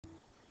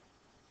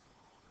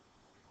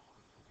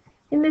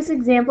In this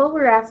example,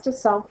 we're asked to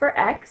solve for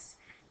x,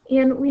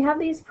 and we have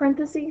these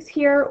parentheses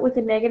here with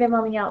a negative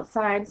on the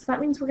outside, so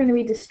that means we're going to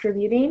be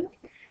distributing,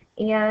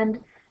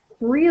 and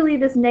really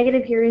this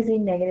negative here is a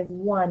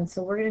 -1,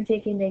 so we're going to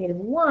take a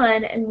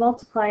 -1 and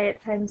multiply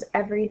it times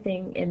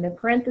everything in the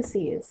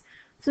parentheses.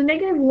 So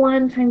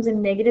 -1 times a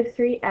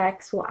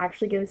 -3x will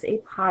actually give us a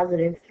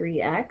positive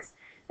 3x,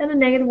 and a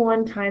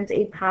 -1 times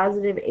a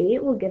positive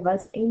 8 will give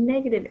us a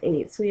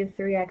 -8, so we have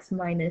 3x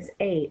minus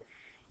 8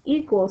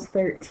 equals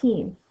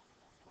 13.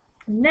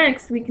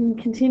 Next, we can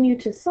continue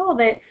to solve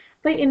it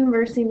by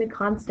inversing the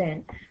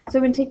constant. So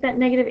we're going to take that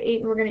 -8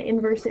 and we're going to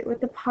inverse it with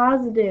the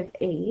positive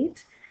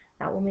 8.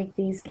 That will make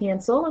these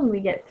cancel, and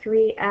we get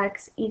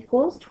 3x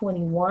equals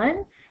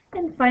 21.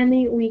 And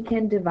finally, we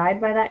can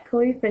divide by that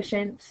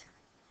coefficient,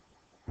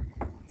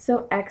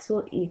 so x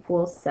will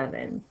equal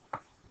 7.